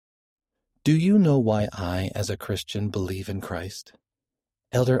Do you know why I, as a Christian, believe in Christ?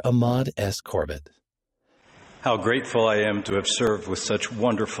 Elder Ahmad S. Corbett. How grateful I am to have served with such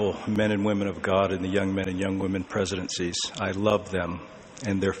wonderful men and women of God in the Young Men and Young Women presidencies. I love them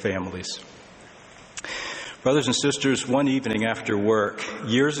and their families. Brothers and sisters, one evening after work,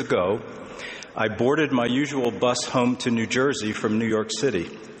 years ago, I boarded my usual bus home to New Jersey from New York City.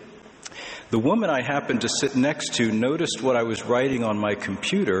 The woman I happened to sit next to noticed what I was writing on my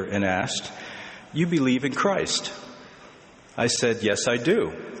computer and asked, "You believe in Christ?" I said, "Yes, I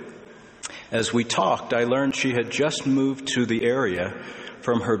do." As we talked, I learned she had just moved to the area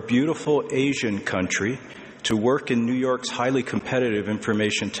from her beautiful Asian country to work in New York's highly competitive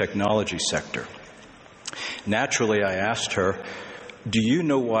information technology sector. Naturally, I asked her, "Do you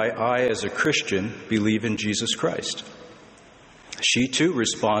know why I, as a Christian, believe in Jesus Christ?" She too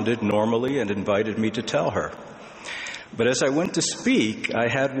responded normally and invited me to tell her. But as I went to speak, I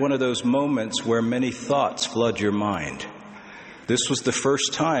had one of those moments where many thoughts flood your mind. This was the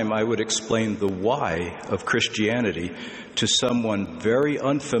first time I would explain the why of Christianity to someone very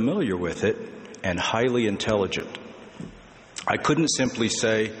unfamiliar with it and highly intelligent. I couldn't simply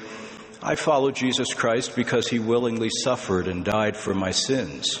say, "I follow Jesus Christ because he willingly suffered and died for my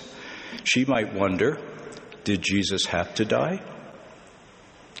sins." She might wonder, did Jesus have to die?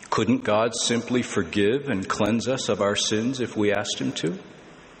 Couldn't God simply forgive and cleanse us of our sins if we asked him to?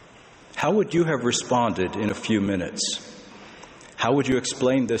 How would you have responded in a few minutes? How would you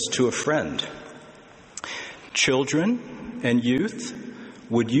explain this to a friend? Children and youth,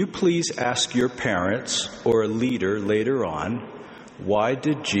 would you please ask your parents or a leader later on, why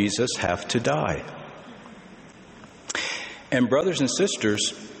did Jesus have to die? And brothers and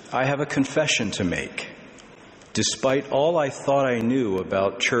sisters, I have a confession to make. Despite all I thought I knew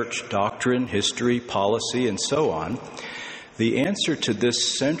about church doctrine, history, policy, and so on, the answer to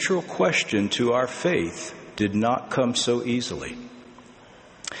this central question to our faith did not come so easily.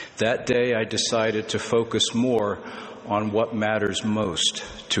 That day, I decided to focus more on what matters most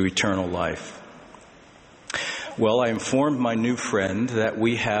to eternal life. Well, I informed my new friend that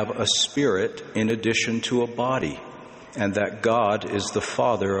we have a spirit in addition to a body, and that God is the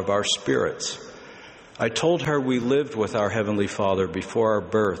Father of our spirits. I told her we lived with our Heavenly Father before our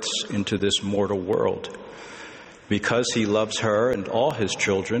births into this mortal world. Because he loves her and all his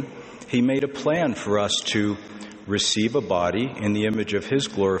children, he made a plan for us to receive a body in the image of his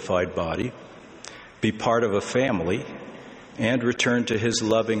glorified body, be part of a family, and return to his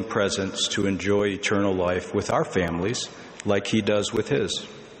loving presence to enjoy eternal life with our families like he does with his.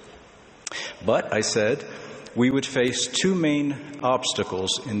 But, I said, we would face two main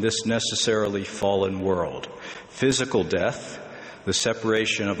obstacles in this necessarily fallen world: physical death, the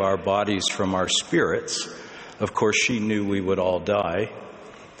separation of our bodies from our spirits. Of course, she knew we would all die.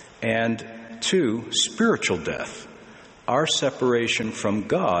 And two, spiritual death, our separation from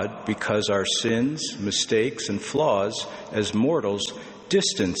God because our sins, mistakes, and flaws as mortals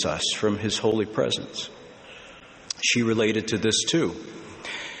distance us from his holy presence. She related to this too.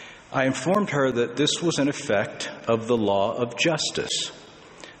 I informed her that this was an effect of the law of justice.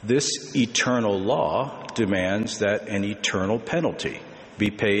 This eternal law demands that an eternal penalty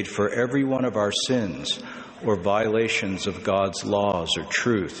be paid for every one of our sins or violations of God's laws or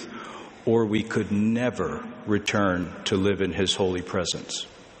truth, or we could never return to live in his holy presence.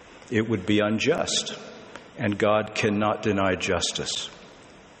 It would be unjust, and God cannot deny justice.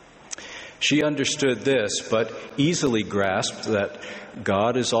 She understood this, but easily grasped that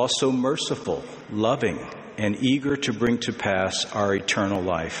God is also merciful, loving, and eager to bring to pass our eternal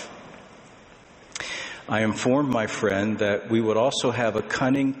life. I informed my friend that we would also have a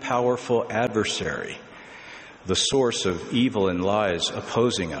cunning, powerful adversary, the source of evil and lies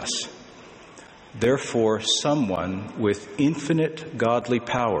opposing us. Therefore, someone with infinite godly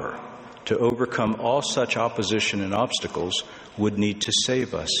power to overcome all such opposition and obstacles would need to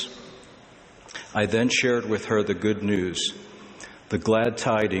save us. I then shared with her the good news, the glad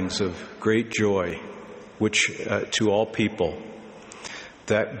tidings of great joy, which to all people,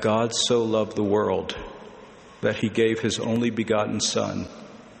 that God so loved the world that he gave his only begotten Son,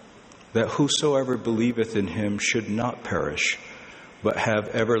 that whosoever believeth in him should not perish, but have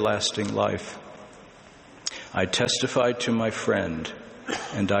everlasting life. I testified to my friend,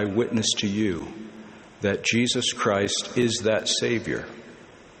 and I witness to you, that Jesus Christ is that Savior,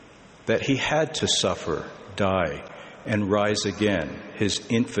 that he had to suffer, die, and rise again, his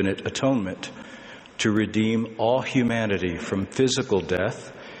infinite atonement, to redeem all humanity from physical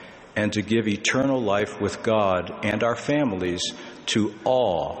death and to give eternal life with God and our families to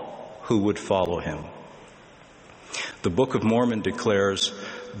all who would follow him. The Book of Mormon declares,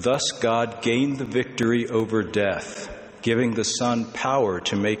 "Thus God gained the victory over death, giving the Son power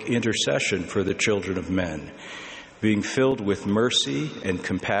to make intercession for the children of men, being filled with mercy and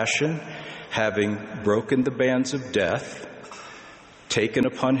compassion, having broken the bands of death, taken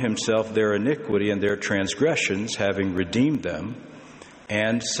upon himself their iniquity and their transgressions, having redeemed them,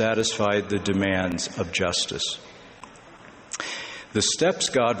 and satisfied the demands of justice." The steps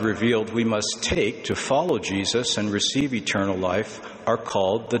God revealed we must take to follow Jesus and receive eternal life are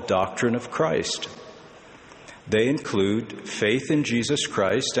called the doctrine of Christ. They include faith in Jesus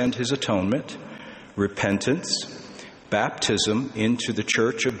Christ and his atonement, repentance, baptism into the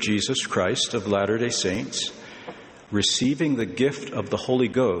Church of Jesus Christ of Latter-day Saints, receiving the gift of the Holy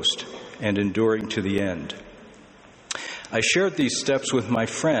Ghost, and enduring to the end. I shared these steps with my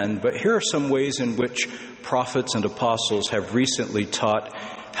friend, but here are some ways in which prophets and apostles have recently taught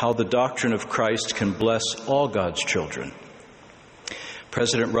how the doctrine of Christ can bless all God's children.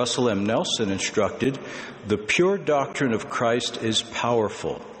 President Russell M. Nelson instructed, "The pure doctrine of Christ is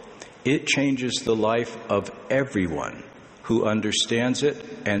powerful. It changes the life of everyone who understands it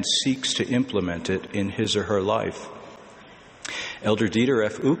and seeks to implement it in his or her life." Elder Dieter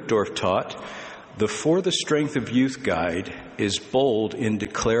F. Uchtdorf taught, "The For the Strength of Youth Guide is bold in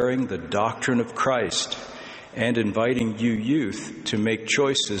declaring the doctrine of Christ and inviting you youth to make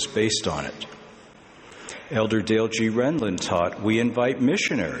choices based on it." Elder Dale G. Renlund taught, "We invite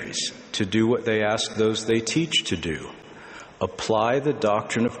missionaries to do what they ask those they teach to do. Apply the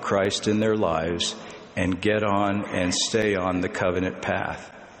doctrine of Christ in their lives and get on and stay on the covenant path."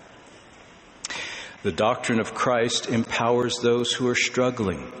 The doctrine of Christ empowers those who are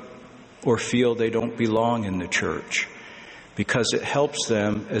struggling or feel they don't belong in the church, because it helps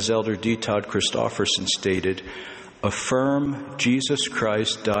them, as Elder D. Todd Christofferson stated, affirm Jesus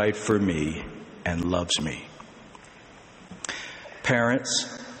Christ died for me and loves me.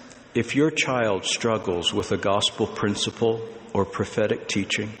 Parents, if your child struggles with a gospel principle or prophetic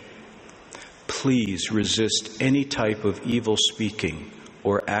teaching, please resist any type of evil speaking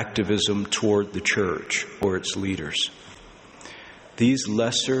or activism toward the church or its leaders. These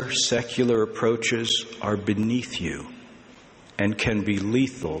lesser secular approaches are beneath you and can be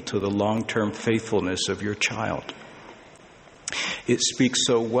lethal to the long-term faithfulness of your child. It speaks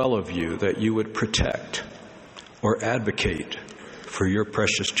so well of you that you would protect or advocate for your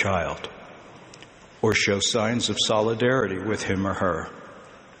precious child or show signs of solidarity with him or her.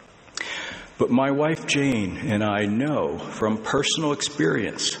 But my wife Jane and I know from personal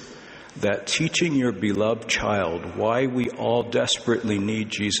experience that teaching your beloved child why we all desperately need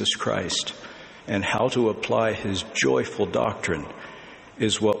Jesus Christ and how to apply his joyful doctrine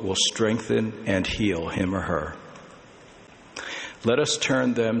is what will strengthen and heal him or her. Let us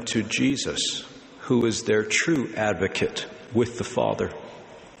turn them to Jesus, who is their true advocate with the Father.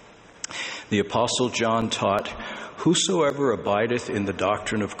 The Apostle John taught, "Whosoever abideth in the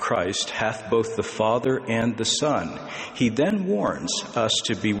doctrine of Christ hath both the Father and the Son." He then warns us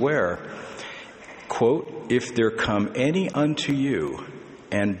to beware, quote, "If there come any unto you,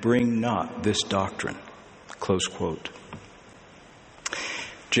 and bring not this doctrine," close quote.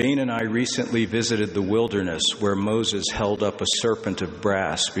 Jane and I recently visited the wilderness where Moses held up a serpent of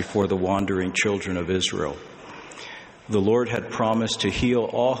brass before the wandering children of Israel. The Lord had promised to heal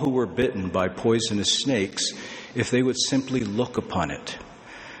all who were bitten by poisonous snakes if they would simply look upon it.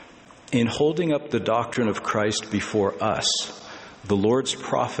 In holding up the doctrine of Christ before us, the Lord's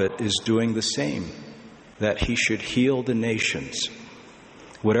prophet is doing the same, that he should heal the nations.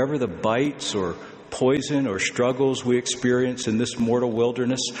 Whatever the bites or poison or struggles we experience in this mortal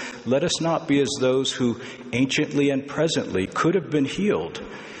wilderness, let us not be as those who anciently and presently could have been healed,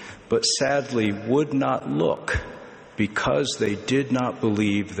 but sadly would not look because they did not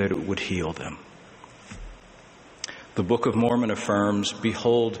believe that it would heal them. The Book of Mormon affirms,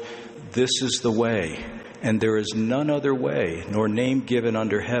 "Behold, this is the way, and there is none other way, nor name given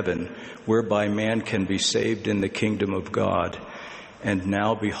under heaven, whereby man can be saved in the kingdom of God. And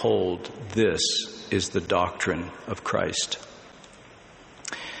now behold, this is the doctrine of Christ."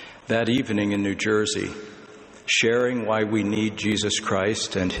 That evening in New Jersey, sharing why we need Jesus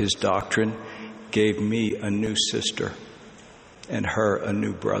Christ and his doctrine gave me a new sister and her a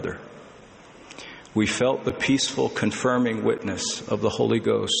new brother. We felt the peaceful, confirming witness of the Holy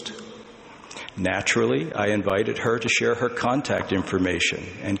Ghost. Naturally, I invited her to share her contact information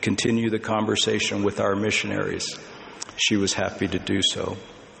and continue the conversation with our missionaries. She was happy to do so.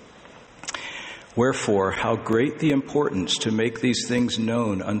 Wherefore, how great the importance to make these things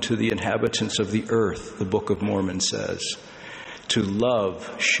known unto the inhabitants of the earth, the Book of Mormon says, to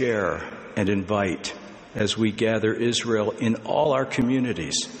love, share, and invite as we gather Israel in all our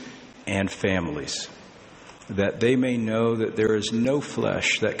communities and families, that they may know that there is no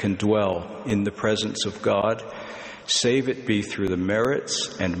flesh that can dwell in the presence of God, save it be through the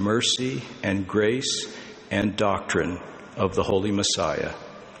merits and mercy and grace and doctrine of the Holy Messiah.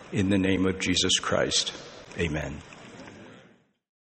 In the name of Jesus Christ, amen.